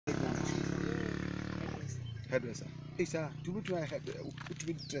hairdresser. Isa, to be to my head, to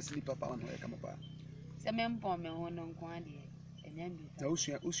be dress sleep up on where come up. Some employment on quantity, and then be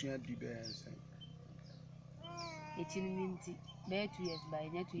Ocean be bears. it's in bear 2 years by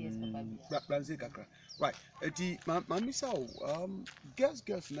 2 years, Papa. Right, mammy so, girls,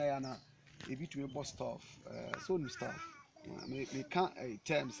 Nayana, a bit to me boss stuff, so new stuff. Me can't a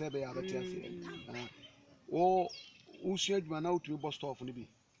term say they have a chance. Oh, who shared man out to boss stuff on the be?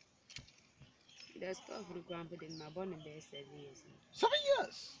 The stuff for the grandpa in my bonnet bear 7 years. 7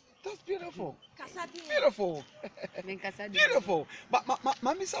 years. That's beautiful. Beautiful. Beautiful. But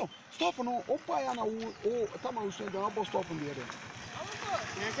mammy so, stop on all Payana, oh, Tama was saying the boss stuff on the other.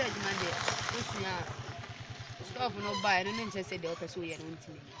 And I said, Monday, stuff no buy, and then just said the opera so you don't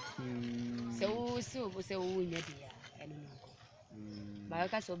so say, oh, in your dear, and but I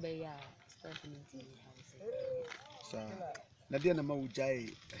can't obey stuff in the house. So, Nadia Nama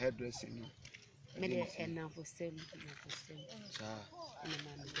Ujai hairdressing. And now for sale,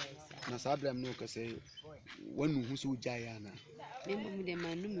 na sabla mnoka say when who jayana remember the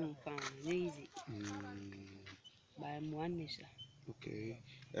man no found easy by one nation. Okay,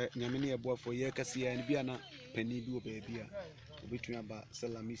 nyamini abo for year kasi and be ana penny bi baby between about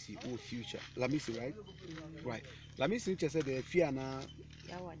Lamisi or future Lamisi, right? Right, Lamisi just said the fear na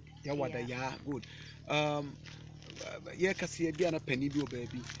yawada ya good. Year kasi be ana penny bi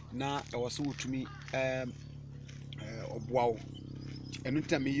baby na I was so to me wow. And no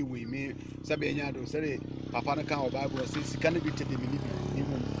time you me Sabianya do say Papa na can Bible says can be to the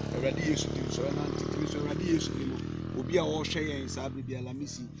minimum already used to so already used to will be all share in Sabi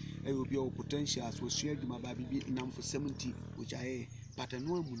Lamisi, it will be our potential as was shared my baby in for 70, which I but I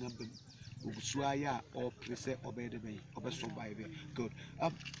know Munabem, Ubuswaya or Prese obey the way, or best survive. Good.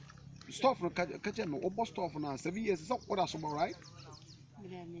 Stop from catching or bust off now 7 years is what I saw, right?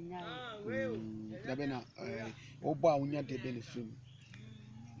 Dabena, Oba Unya de benefit.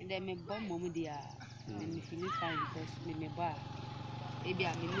 Then me bomb moment dia me feel fine because me bar maybe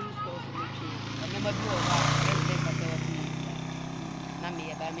I me new store for me I never do every but na me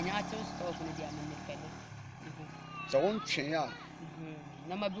ba me nya store for dia me fele so one chain ya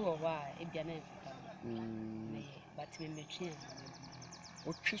na ma bi wo wa e bia na enfika but me train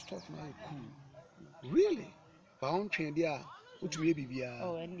what store for na cool really ba one chain dia utumi bibia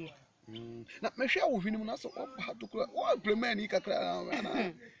oh and na me hwe wo hwini mu na so oba to kura o implement ni kakra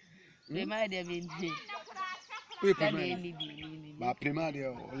na they might have been we ba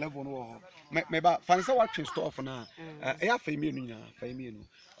primaire level no me ba fansa what store for na e afa mi enu nya fa mi enu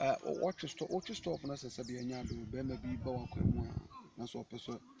what store for na se be anya do be ma bi ba wa kwamu a na so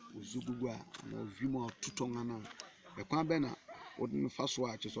opeso ozugugu a na ovimu atutonga na e kwa be na odin fa so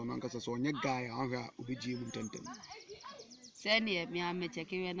a cheso na nkasa so onye guy ahwe a obeji mu tentem send me am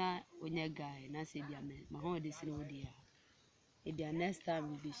checking na onye guy na se bia me ma ho de sire odi a e bia next time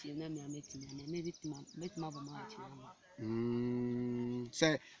we be she na me ametimi na maybe metima ba ma achi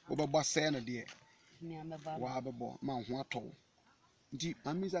say obaba say na de me am ba wa bebo ma ho ato ndi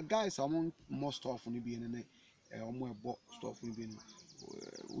amisa guys among most of no bi ne omo ebo stuff no bi no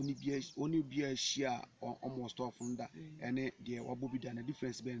oni bi share almost stuff nda ene de wabo bi da na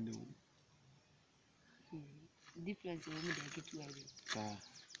difference be ne difference we me dey get to every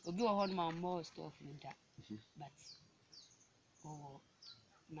obi o hold my more stuff no da but oh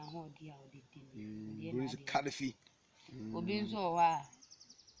na ho dia o de tin there is a califi obi nso wa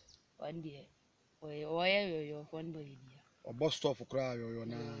on there o yo phone boy dia obo stuff kra yo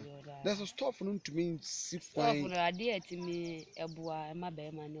na there's a stuff no to mean sip stuff no ade atimi eboa e ma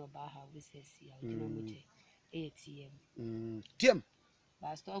be ma ne oba ha business ya o dina mo je ATM tiem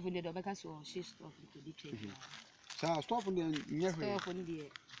ba stuff no do be ka so she stuff no di trade sa stuff no nya hwe stuff no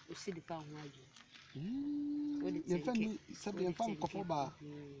dey o si di fa ho ajo ye fan sabe ye fan kofo ba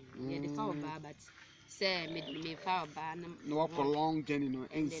ye di fa ba but say me fa ba na no prolong journey no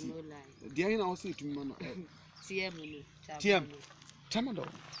ensi dia ina o si tumi no TM tramadol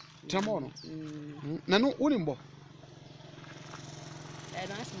tramono na no unimbo I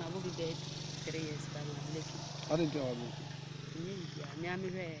don't ask my book be 3 years by my lucky I didn't tell you me am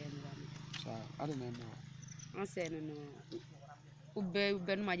here sa I don't know I say no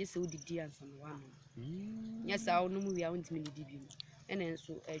ube no ma je se udidi ansa no wa no yes I no mu wi a wontimi didi bi ene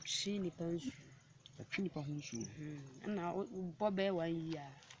nso atwi nipa ho nsu na bo be 1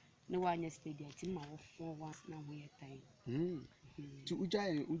 year no one yesterday ti ma wo 4 once na wo yetan ti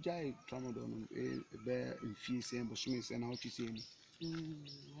ujai tramadol no be mfie se mbo sumi se na wo ti se ni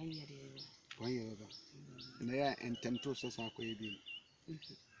 1 year ba na ya entemto so sa ko ebi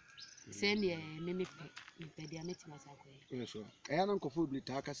se ni me pe dia metima sa ko so e ya na nkofo bi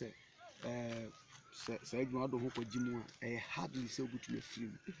ta ka se say you do hope jimu a hardly so good to me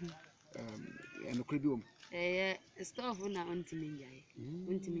film and a cribum stuff na untiminjai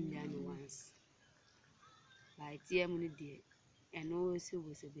untiminjai once like TM dear and also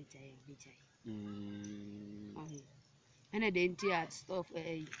was a bijai and I didn't at stuff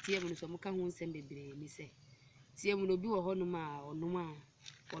TM so muka won't send a brain, me say TM no be a honoma or noma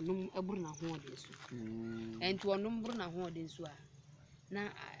or no a bruna hoarding so and to a number na hoarding so now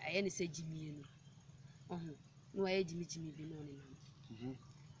I any say Jimmy no I Jimmy be known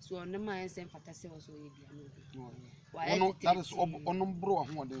so on the mind send fantasy also that is on number of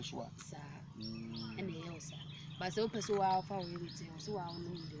hoarding so and else but so person wow for we so I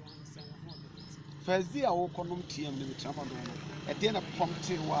know the one first day I will condom TM the tramadol at the end of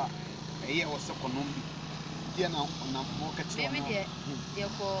prompting what a year was a condom dear now on a market maybe your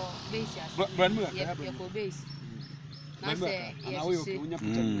base your base now say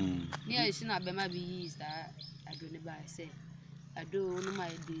yeah she not be my be that I don't know say I don't know my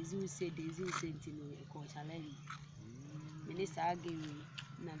days you say days you sent in a coach challenge minister again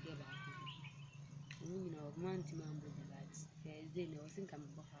na get back you know man to man but they know think I'm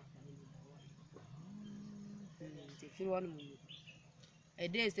back if you want a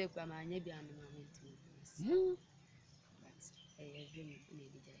day say come and be an but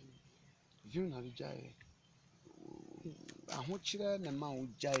you know the jay I want you na ma wo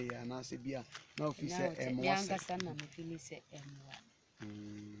jay and I say bia na officer younger son na me feel say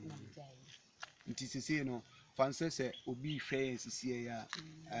nti sisi no fancy say obi hwe sisi ya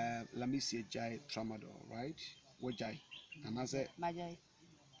let me say jay tramadol right wo jay and I say majay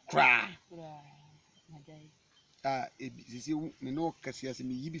cra majay sisi me no kase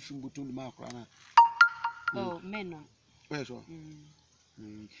me yibi fim butun ma akra na oh men no where so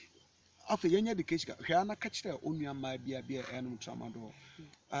after yenye education hwe na ka kire onua ma bia enum tramadol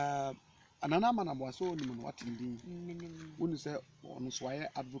anana mana bo so ni mo watindin wonu say onu so aye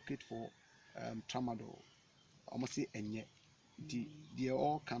advocate for tramadol almost say enye the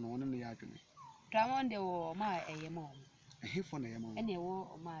all can one no ya adwene tramadol de wo ma eyemo ehefo na eyemo ene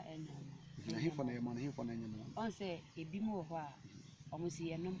wo ma enyo ehefo na eyemo ehefo na enyemo on say ebi mo ho a almost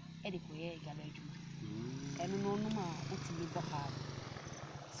yenom e de koye gaba adwuma eno no no ma otimi bo ha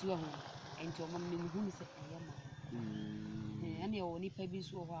so ho enti o ma me hu se eyemo and you only pay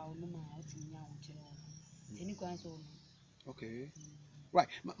this over our number out in any so okay right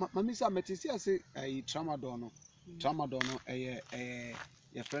mammy sa metisi say a tramadol no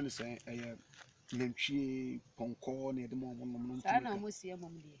your friend say a nantwie ponko na de mo na almost see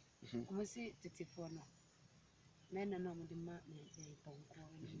mom dey almost see 34 no men na no de ma na ponko na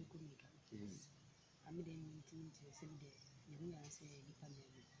ko mega am dey say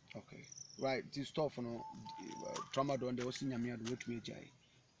okay right this stuff no tramadol de osi nyame ado wetu ejai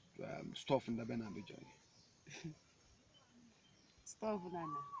stuff in the bena be joy stuff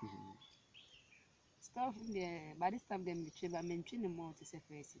nana stuff there by this time them the ba mentwi ne mo to say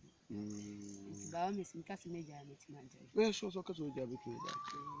first ba me sim kasi meja na ti manja we so so kaso oja betu ejai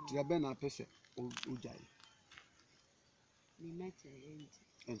ti ga bena pese ojai ni meche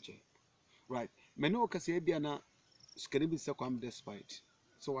enche right me no kasi bia na skani bi se kwam despite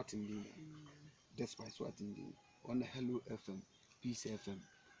so what in despite what in on the Hello FM, Peace FM,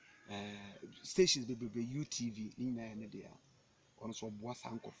 stations be UTV in there. On so boss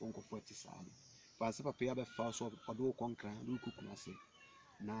uncle for 40 sam. For some pay a fast of Odo Conquer, do cook say.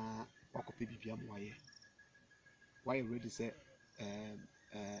 Na Oko Pibia Moye. Why already say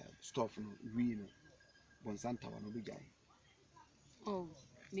stuff no real Bonsanta no big guy. Oh,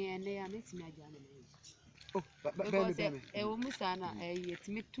 me and they are not my oh, but almost an yet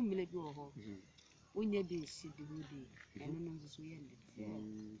me 2 million go. When you be see the woody, and no so end.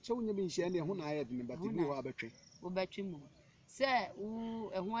 So when you be sharing, who I had but you are betray. Oh, battery moon. Sir,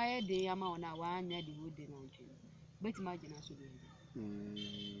 and why the amount now one near the wood in but imagine I should be.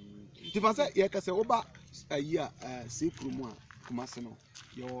 If I say, yes, over a year, safe from one, Kumasino,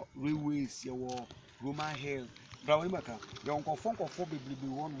 your railways, your Roman Hill, Brawimaka, your uncle Funk of 4 be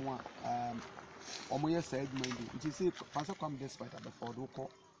 1 more. Omoye said, maybe it is a fancy come despite at the Ford Oko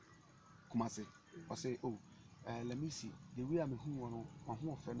Kumasi. Or say, oh, let me see, the way I'm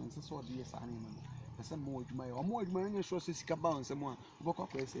who friend and so dear animal. The some more to my or more money, so says Cabal and someone who walk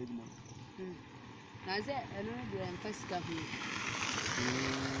up with said, now, is that I don't know, first come here.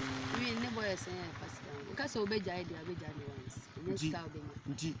 We never say first come because obey the idea of the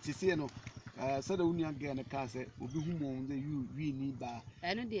see, no. Said the union again a car said, will be whom we need by.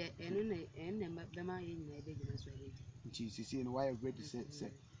 I know the the man in my business. Jesus, and why I read to say,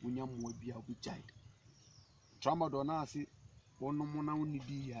 William would be a big child. Tramadol, see, one mona only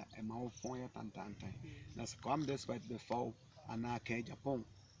be a mouth for your tantantan. That's come despite the fall and I can Japan,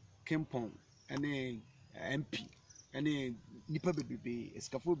 Kempon, any MP, any nipper baby, a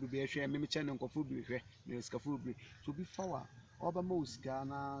scaffold be a share, mimi channel of food be a scaffold be to be forward. Most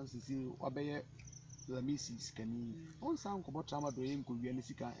Ghana, obey the missus can on sound about Trama doing could be any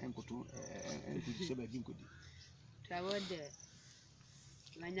sick and could share a dinky. Travel there.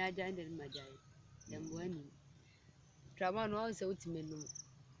 Manya joined in my giant. Then when Travel was ultimate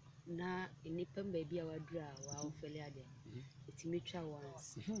na inipem baby our draw while failure there. It's mutual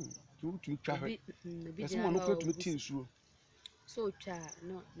once. To travel. There's one who to teen so. So,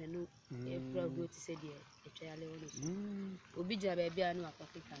 no, no, April go to say, dear, a child. Obija baby, I know a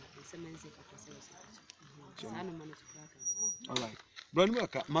coffee can, and some men say, all right.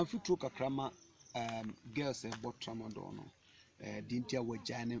 Brother, my foot took a crammer, girls a bought tramadol. Dintia were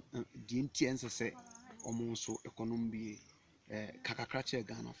giant, dintians say, almost so economy, Kakacrache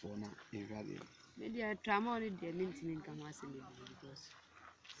Ghana for now in Valley. Maybe I tramon the mint come as because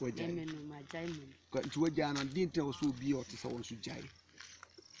we're my diamond. Got to a Jana, didn't tell us who be or to someone should jai.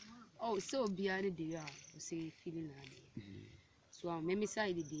 Oh, so behind the year, say feeling. So, maybe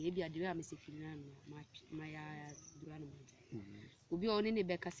side the day, be a dear Missy feeling my grandmother. Will be only the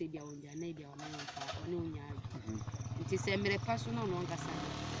Becca said, your own neighbor or no yard. It is a mere personal longer son.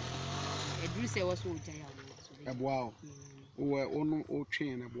 A druser was so giant. Wow. Oh, no,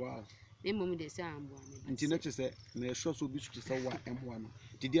 train a wow. The moment they say I'm one. Until not to say, may show so bitch to say what M1.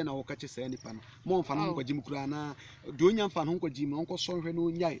 Did you know catch any pan? More fan Uncle Jim Crana, doing young fan Uncle Jim, Uncle Sorry, no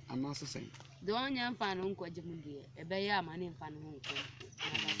yai, and answer saying. The one young fan Uncle Jim, a bear man in fan Uncle.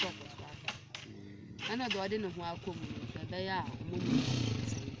 I know I didn't know who I come, a bear.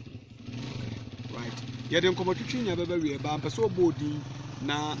 Right. Yet in competition, you have a very bumper so body.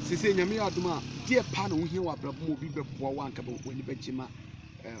 Now, Sissia, me aduma, dear pan who hear what will be before one cable when you bet him.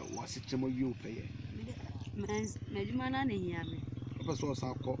 Was it some of you pay? Maybe man, I hear me. Was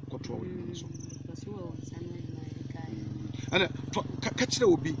our control. And catch it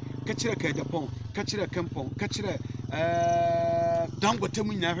will be catch it a Japan, catch it a campon, catch it a down what time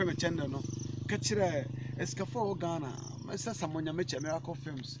we never mentioned, no, catch it a scaffold Ghana. My sister, someone you met American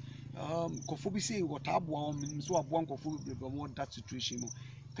films. Kofubi what I want, so I want Kofubi, but more that situation.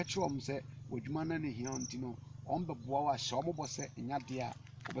 Catch you say, would you man any here, Tino, on the boa, Shomo was set in Yadia.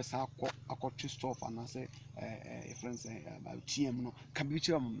 Obesa akọ two stuff and I say friends about TM no can be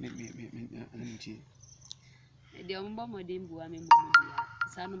sure me the omba modem bu ame modia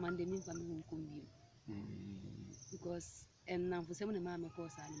sanu mande mi fa me nkombi because na for some na me ko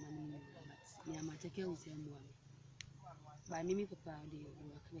sanu mande mi ama take u se mbo ame ba mi papa de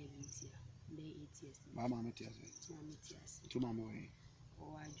work na ebitia de 8 years mama metias to mama we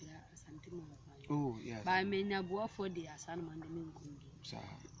o ajura asante mo pa oh yes ba me nya bo for the asanu mande mi nkombi.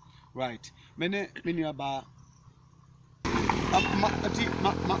 Right. Many about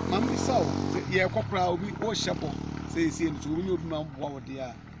Mammy so, yeah, copra, we all shabo, says him to win your mouth, what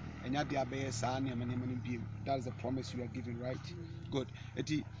dear, and yet the bear son, and many beam. That is a promise you are giving, right? Good.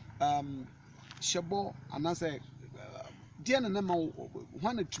 Shabo, and I say, dear, no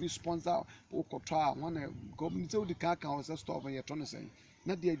wanted to be sponsor or contra, one go into the car was a store of your tongue saying,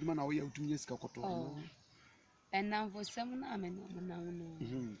 not the human away of 2 years. And now for some, I mean,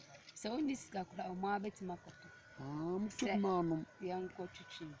 so in this Gakra, Makoto. Young coach,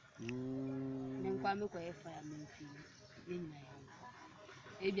 young Kwame fire me.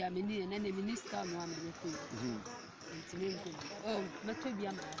 Maybe I'm in an enemy minister on one minute. Oh, but to be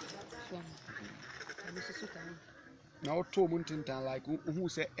a man. Now, 2 months like who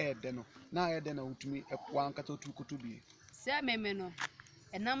say Ed, then now I don't to me a one cat or 2 could be. Say, Memeno.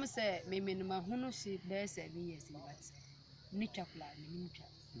 And now say, Memeno, who knows she bears 7 years in but Nicha plan, Nicha.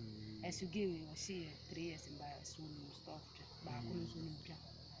 As you give me, was she 3 years in by a soon stop.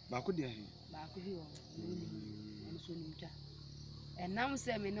 Baku, dear, Baku, and soon. And now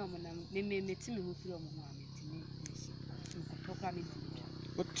say, me no, me met me with your programming.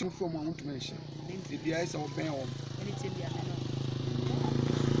 What 2 from I want to mention? The eyes of Bell, and it's in the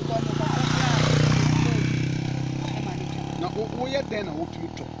now, we are then I want to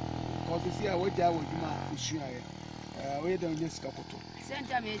talk. Because you see, I would die with my issue. We don't just couple. Send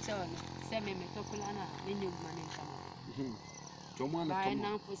me send me Tokulana, many of money. Tomana,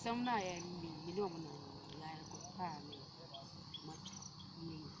 now for some night, you don't know.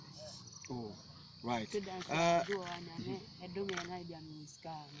 Oh, right.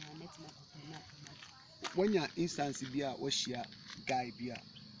 When your instance be a was she guy be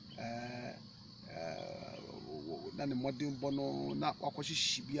na ne modern bono na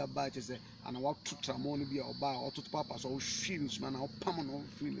wakɔhyehyɛ bi aba kyɛ sɛ ana watu tramadol no bi a ɔba a ɔtoto papa so ɔhwie no suma na ɔpam no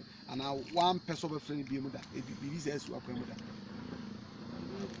firi no ana wampɛ sɛ ɔbɛfrɛ no bi mu da ebi sɛ asi wakwan mu da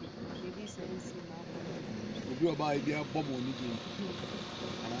obi ɔba ebi abɔ mo ni game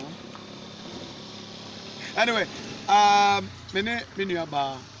anyway me nua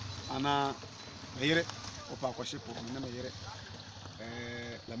ba ana meyere ɔpa akɔhye po me na meyere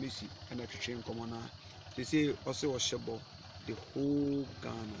lamisi ana twetwe nkɔmɔ na they say also Oshebo, the whole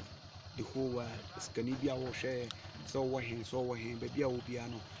Ghana, the whole world. Scanibia or share, so what him, baby, I will be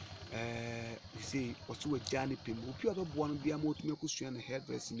ano. You see, also a Johnny Pim, who other one be a motomekus and a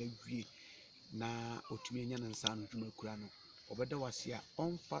hairdress in a way. Na Otimian and San Jumakurano. Obeda was here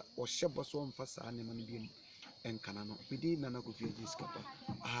on fat or Shebos on Fasa and being and Canano. We did Nana go via this couple.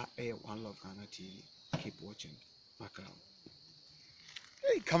 One love Ghana TV. Keep watching. Macron.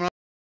 Hey, come on.